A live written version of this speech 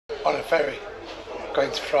on a ferry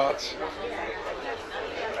going to France.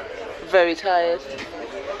 Very tired.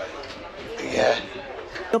 Yeah.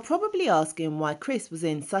 You're probably asking why Chris was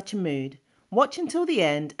in such a mood. Watch until the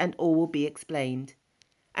end and all will be explained.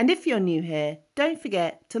 And if you're new here, don't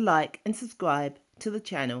forget to like and subscribe to the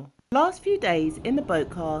channel. Last few days in the boat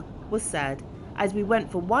car was sad as we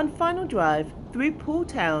went for one final drive through Poole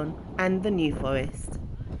Town and the New Forest.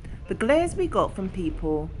 The glares we got from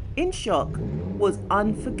people in shock was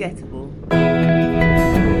unforgettable.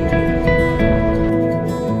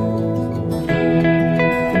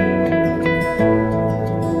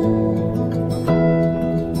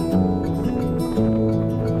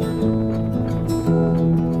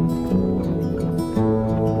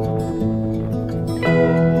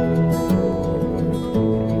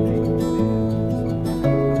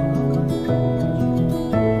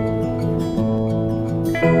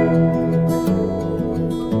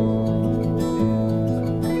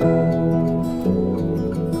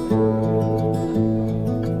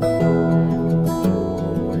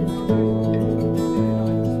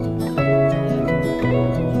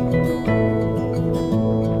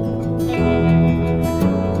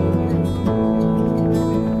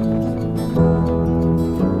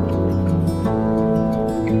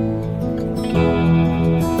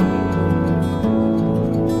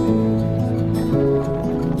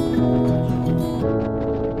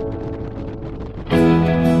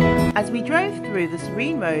 As we drove through the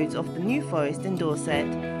serene roads of the New Forest in Dorset,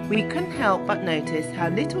 we couldn't help but notice how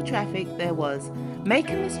little traffic there was,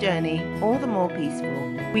 making this journey all the more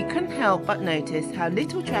peaceful. We couldn't help but notice how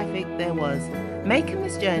little traffic there was, making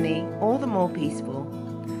this journey all the more peaceful.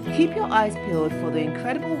 Keep your eyes peeled for the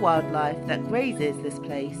incredible wildlife that grazes this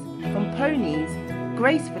place, from ponies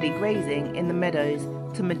gracefully grazing in the meadows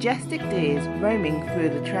to majestic deers roaming through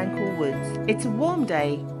the tranquil woods. It's a warm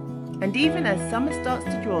day, and even as summer starts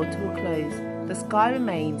to draw to a close, the sky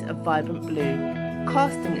remains a vibrant blue,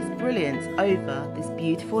 casting its brilliance over this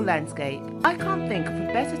beautiful landscape. I can't think of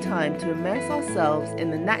a better time to immerse ourselves in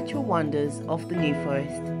the natural wonders of the New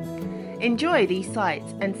Forest. Enjoy these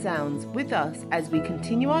sights and sounds with us as we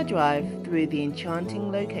continue our drive through the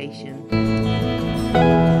enchanting location.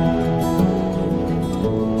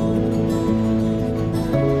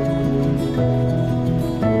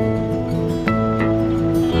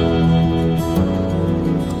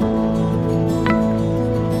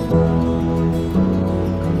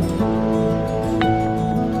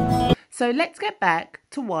 So let's get back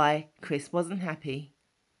to why Chris wasn't happy.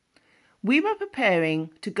 We were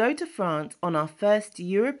preparing to go to France on our first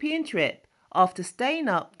European trip. After staying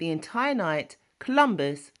up the entire night,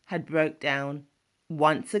 Columbus had broke down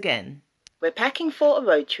once again. We're packing for a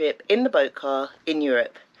road trip in the boat car in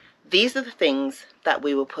Europe. These are the things that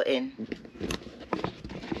we will put in.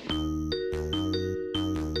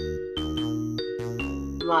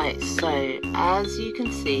 Right, so as you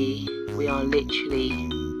can see, we are literally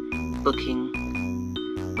booking.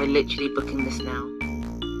 We're literally booking this now.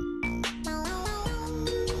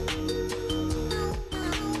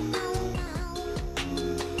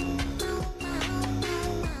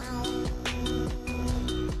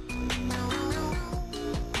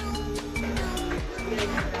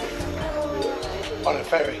 On a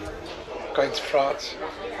ferry going to France.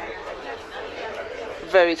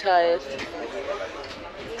 Very tired.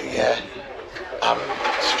 Yeah. I'm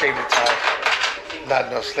extremely tired. Not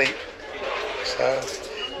had no sleep. So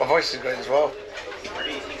my voice is going as well.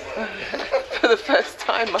 For the first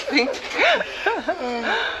time, I think.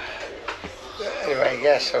 Anyway,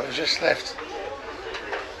 yes, we just left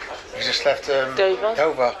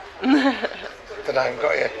Dover. But I haven't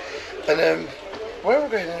got yet. And where are we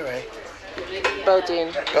going anyway? Belle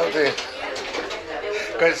Dune. Belle Dune.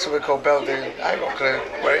 Going to somewhere called Belle Dune. I haven't got a clue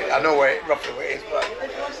where it, I know roughly where it is, but I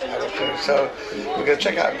haven't got a clue. So we're going to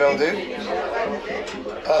check out Belle Dune.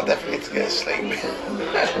 I'll definitely need to get sleep.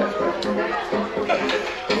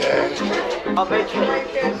 Yeah. Our road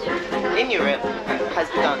trip in Europe has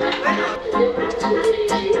begun.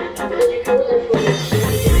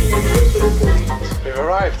 We've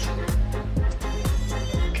arrived.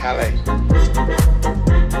 Calais.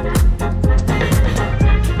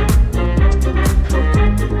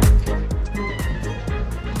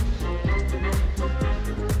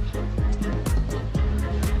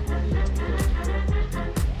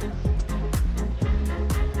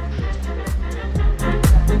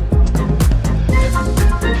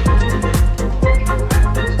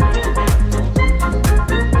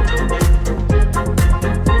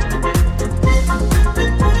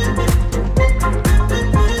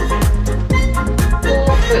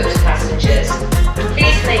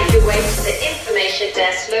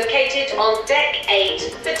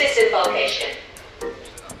 location.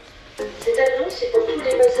 Cette annonce est pour tous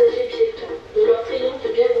les passagers piétons. Nous leur prions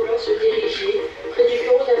de bien vouloir se diriger près du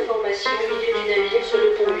bureau d'information au milieu du navire sur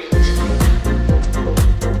le pont 8.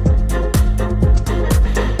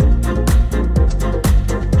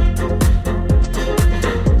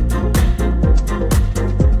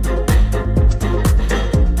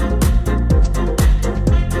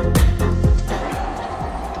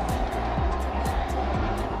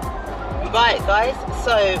 Right guys,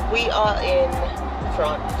 so we are in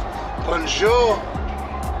France. Bonjour.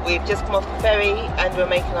 We've just come off the ferry and we're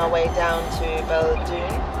making our way down to Belle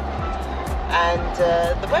Dune. And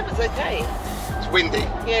the weather's okay. It's windy.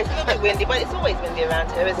 Yeah, it's a little bit windy, but it's always windy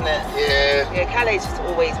around here, isn't it? Yeah. Yeah, Calais is just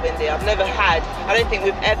always windy. I don't think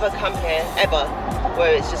we've ever come here, ever,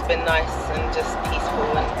 where it's just been nice and just peaceful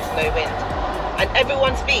and no wind. And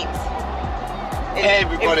everyone speaks.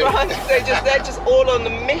 Everybody. In France, they're just all on the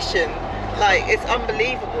mission. Like, it's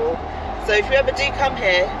unbelievable. So if you ever do come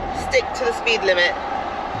here, stick to the speed limit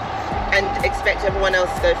and expect everyone else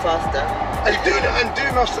to go faster. And do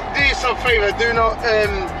yourself a favour, do not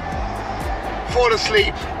fall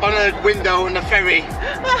asleep on a window on the ferry.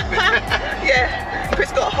 Yeah,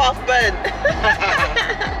 Chris got half burnt.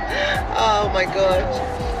 Oh my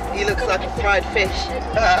gosh, he looks like a fried fish.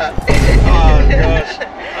 Oh gosh,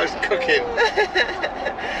 I was cooking.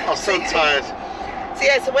 I was so tired. So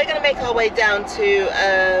yeah, so we're going to make our way down to,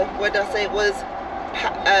 what did I say it was?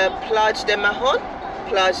 Plage de Mahon.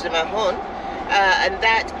 Plage de Mahon. And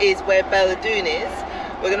that is where Belle Dune is.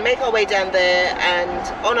 We're going to make our way down there,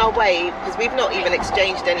 and on our way, because we've not even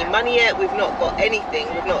exchanged any money yet, we've not got anything,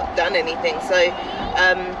 we've not done anything, so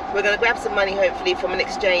we're going to grab some money hopefully from an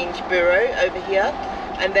exchange bureau over here,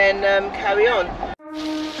 and then carry on.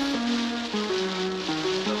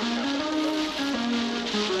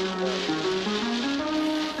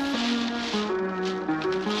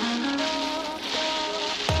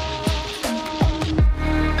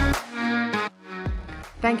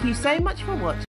 Thank you so much for watching.